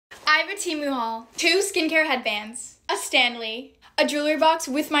I have a Temu haul. 2 skincare headbands, a Stanley, a jewelry box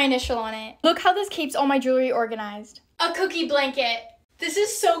with my initial on it. Look how this keeps all my jewelry organized. A cookie blanket. This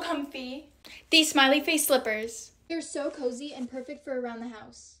is so comfy. These smiley face slippers. They're so cozy and perfect for around the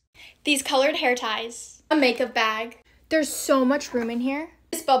house. These colored hair ties. A makeup bag. There's so much room in here.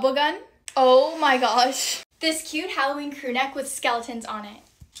 This bubble gun. Oh my gosh. This cute Halloween crew neck with skeletons on it.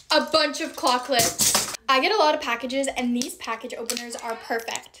 A bunch of claw clips. I get a lot of packages and these package openers are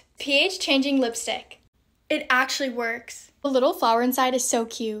perfect. pH changing lipstick. It actually works. The little flower inside is so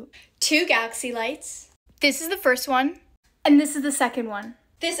cute. 2 galaxy lights. This is the first one and this is the second one.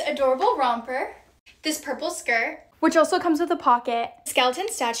 This adorable romper. This purple skirt, which also comes with a pocket. Skeleton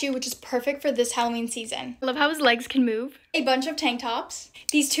statue, which is perfect for this Halloween season. I love how his legs can move. A bunch of tank tops.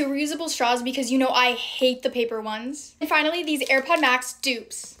 These 2 reusable straws because you know I hate the paper ones. And finally, these AirPod Max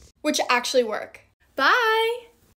dupes, which actually work. Bye!